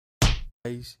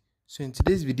Guys, so in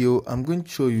today's video I'm going to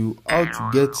show you how to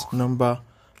get number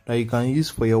that you can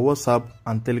use for your WhatsApp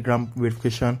and Telegram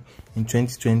verification in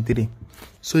 2023.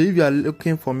 So if you are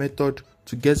looking for method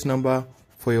to get number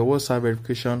for your WhatsApp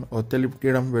verification or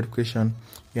Telegram verification,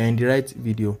 you are in the right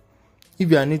video.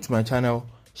 If you are new to my channel,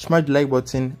 smash the like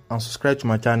button and subscribe to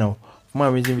my channel for more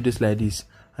amazing videos like this.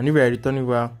 And if you are a returning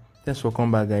viewer, thanks for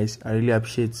coming back, guys. I really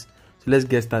appreciate it. So let's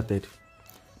get started.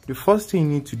 The first thing you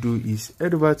need to do is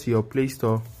head over to your Play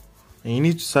Store and you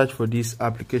need to search for this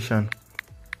application,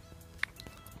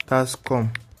 Tascom.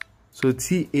 So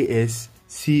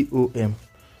TASCOM.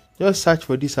 Just search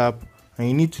for this app and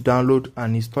you need to download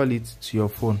and install it to your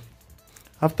phone.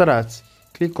 After that,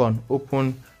 click on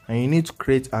open and you need to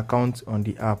create an account on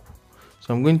the app.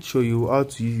 So I'm going to show you how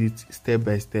to use it step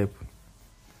by step.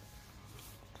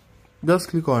 Just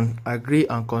click on agree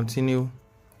and continue.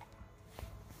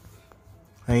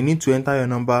 And you need to enter your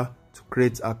number to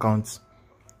create accounts.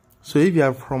 So if you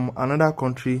are from another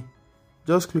country,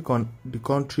 just click on the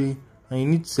country and you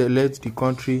need to select the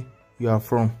country you are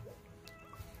from.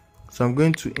 So I'm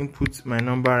going to input my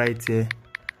number right here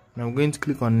and I'm going to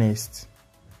click on next.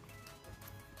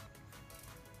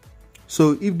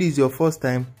 So if this is your first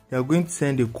time, they are going to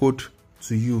send a code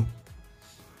to you.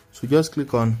 So just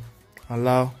click on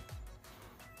allow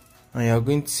and you are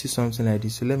going to see something like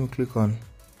this. So let me click on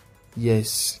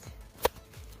yes.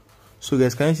 So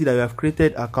guys, can you see that we have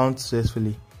created account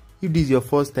successfully? If this is your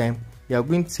first time, they are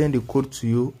going to send a code to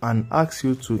you and ask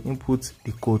you to input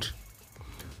the code.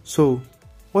 So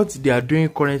what they are doing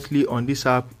currently on this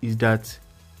app is that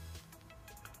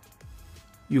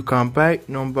you can buy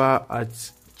number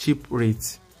at cheap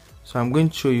rates. So I'm going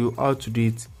to show you how to do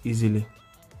it easily.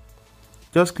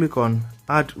 Just click on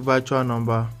add virtual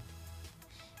number.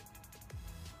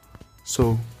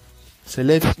 So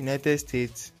select United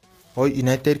States or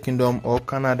United Kingdom or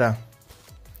Canada.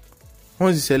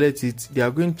 Once you select it, they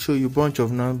are going to show you a bunch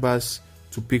of numbers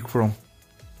to pick from.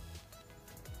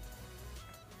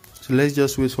 So let's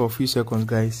just wait for a few seconds,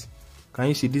 guys. Can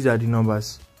you see these are the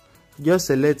numbers? Just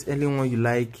select any one you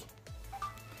like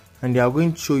and they are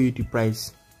going to show you the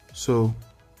price. So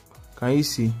can you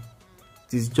see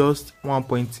it is just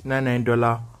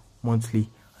 $1.99 monthly.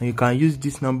 And you can use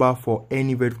this number for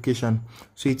any verification.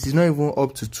 So it is not even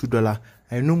up to $2.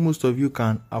 I know most of you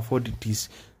can afford this.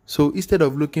 So instead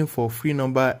of looking for free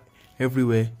number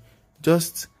everywhere,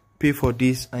 just pay for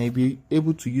this and you'll be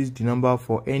able to use the number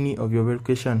for any of your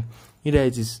verification. Either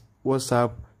it is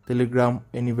WhatsApp, Telegram,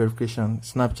 any verification,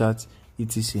 Snapchat,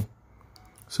 etc.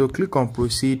 So click on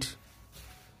proceed.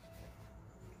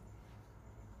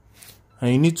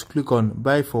 And you need to click on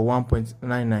buy for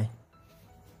 $1.99.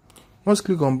 Once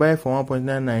click on buy for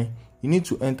 $1.99, you need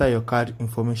to enter your card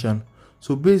information.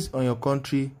 So based on your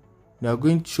country, they are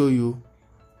going to show you.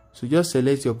 So just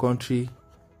select your country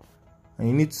and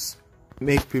you need to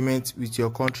make payment with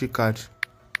your country card.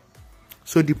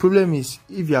 So the problem is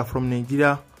if you are from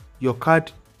Nigeria, your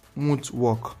card won't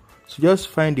work. So just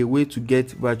find a way to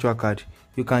get virtual card.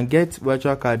 You can get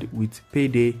virtual card with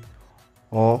Payday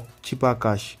or cheaper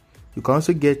cash. You can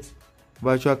also get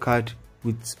virtual card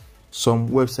with some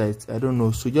websites, I don't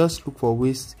know. So just look for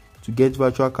ways to get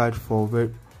virtual card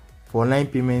for online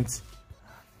payments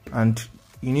and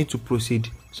you need to proceed.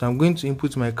 So I'm going to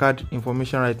input my card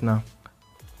information right now.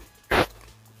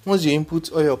 Once you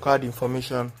input all your card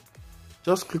information,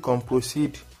 just click on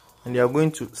proceed and they are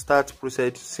going to start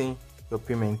processing your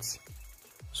payments.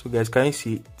 So guys, can you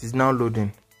see it is now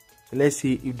loading? So let's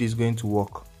see if this is going to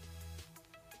work.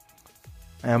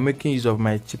 I am making use of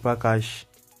my cheaper cash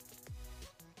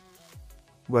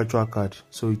virtual card.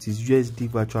 So it is USD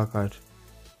virtual card.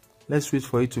 Let's wait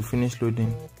for it to finish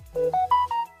loading.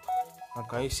 And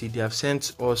can you see they have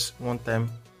sent us one time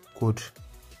code.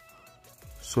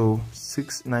 So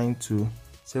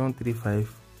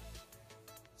 692735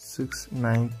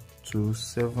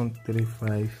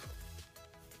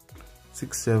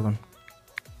 6927357.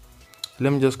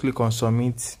 Let me just click on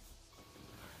submit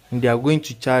and they are going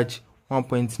to charge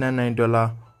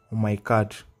 $1.99 on my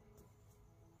card.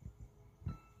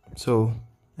 So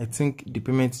I think the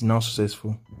payment is now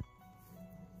successful.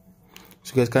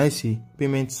 So guys, can you see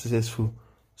payment successful?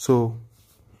 So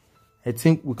I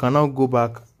think we can now go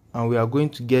back and we are going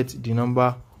to get the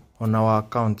number on our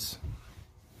account.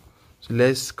 So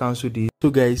let's cancel this. So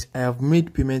guys, I have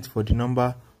made payment for the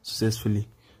number successfully.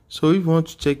 So if you want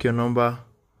to check your number,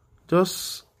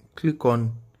 just click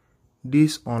on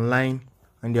this online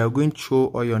and they are going to show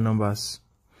all your numbers.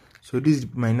 So this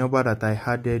is my number that I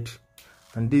added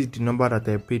and this is the number that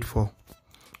I paid for.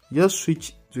 Just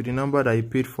switch to the number that you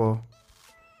paid for.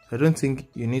 I don't think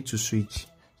you need to switch.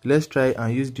 Let's try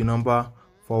and use the number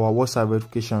for our WhatsApp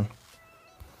verification.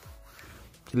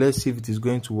 Let's see if it is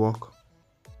going to work.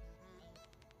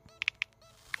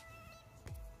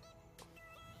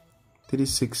 Three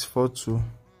 642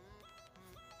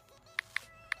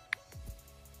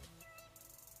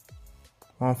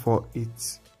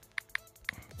 148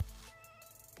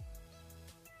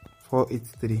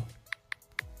 483.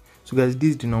 So guys, this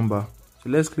is the number. So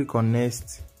let's click on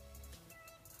next,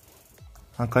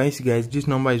 and can you see guys, this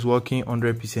number is working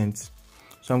 100%.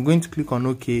 So I'm going to click on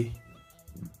OK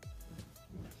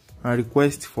and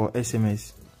request for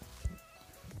SMS.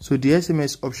 So the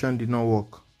SMS option did not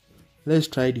work. Let's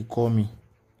try the call me.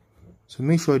 So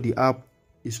make sure the app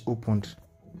is opened.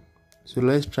 So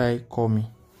let's try call me.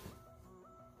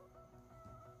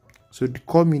 So the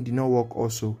call me did not work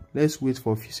also. Let's wait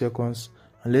for a few seconds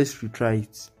and let's retry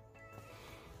it.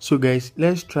 So guys,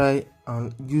 let's try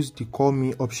and use the call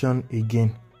me option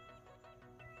again.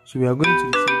 So we are going to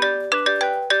receive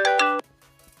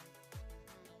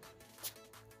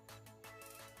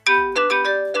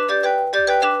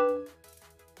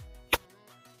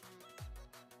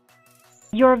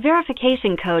your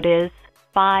verification code is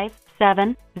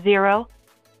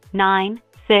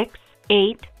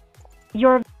 570968.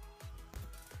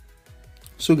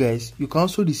 So guys, you can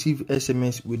also receive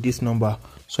SMS with this number.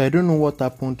 So I don't know what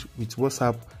happened with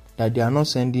WhatsApp that they are not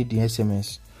sending the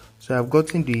SMS. So I've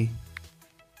gotten the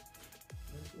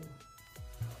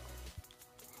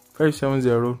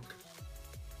 570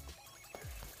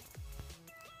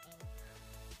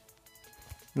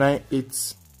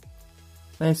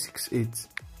 968.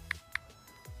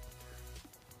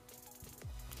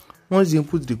 Once you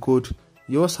input the code,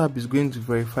 your WhatsApp is going to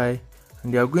verify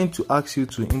and they are going to ask you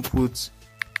to input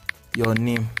your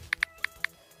name.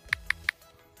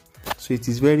 So it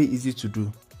is very easy to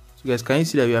do. So guys, can you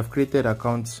see that we have created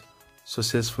accounts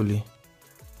successfully?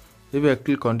 If I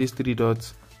click on these three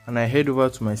dots and I head over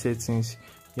to my settings,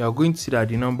 you are going to see that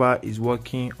the number is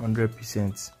working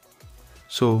 100%.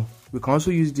 So we can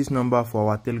also use this number for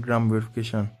our Telegram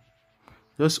verification.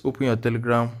 Just open your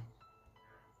Telegram,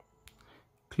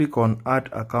 click on add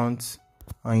account,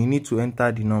 and you need to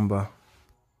enter the number.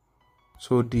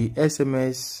 So the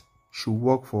SMS should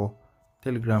work for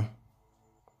Telegram.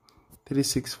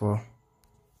 364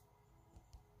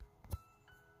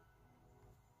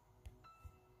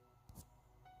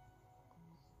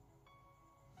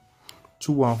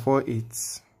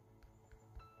 2148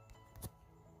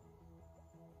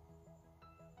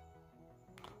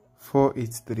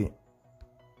 483.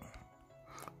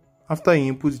 After you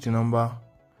input the number,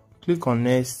 click on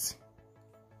next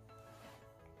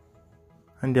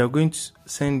and they are going to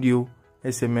send you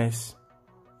SMS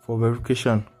for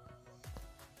verification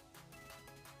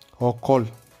or call.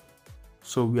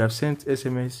 So we have sent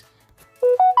SMS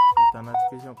with an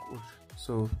notification code.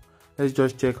 So let's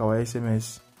just check our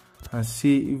SMS and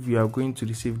see if we are going to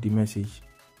receive the message.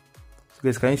 So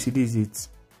guys, can you see this? It's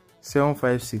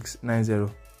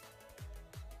 75690.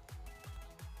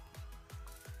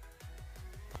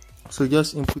 So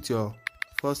just input your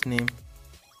first name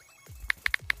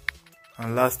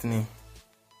and last name.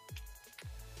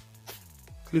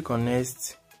 Click on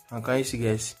next, and can you see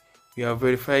guys, we have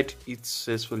verified it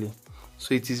successfully.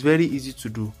 So it is very easy to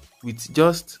do. With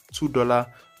just $2,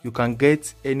 you can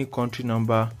get any country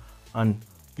number and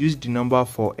use the number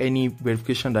for any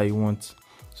verification that you want.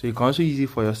 So you can also use it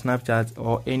for your Snapchat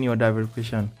or any other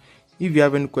verification. If you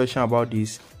have any question about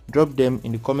this, drop them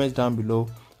in the comments down below,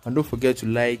 and don't forget to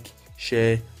like,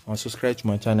 share and subscribe to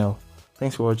my channel.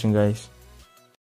 Thanks for watching guys.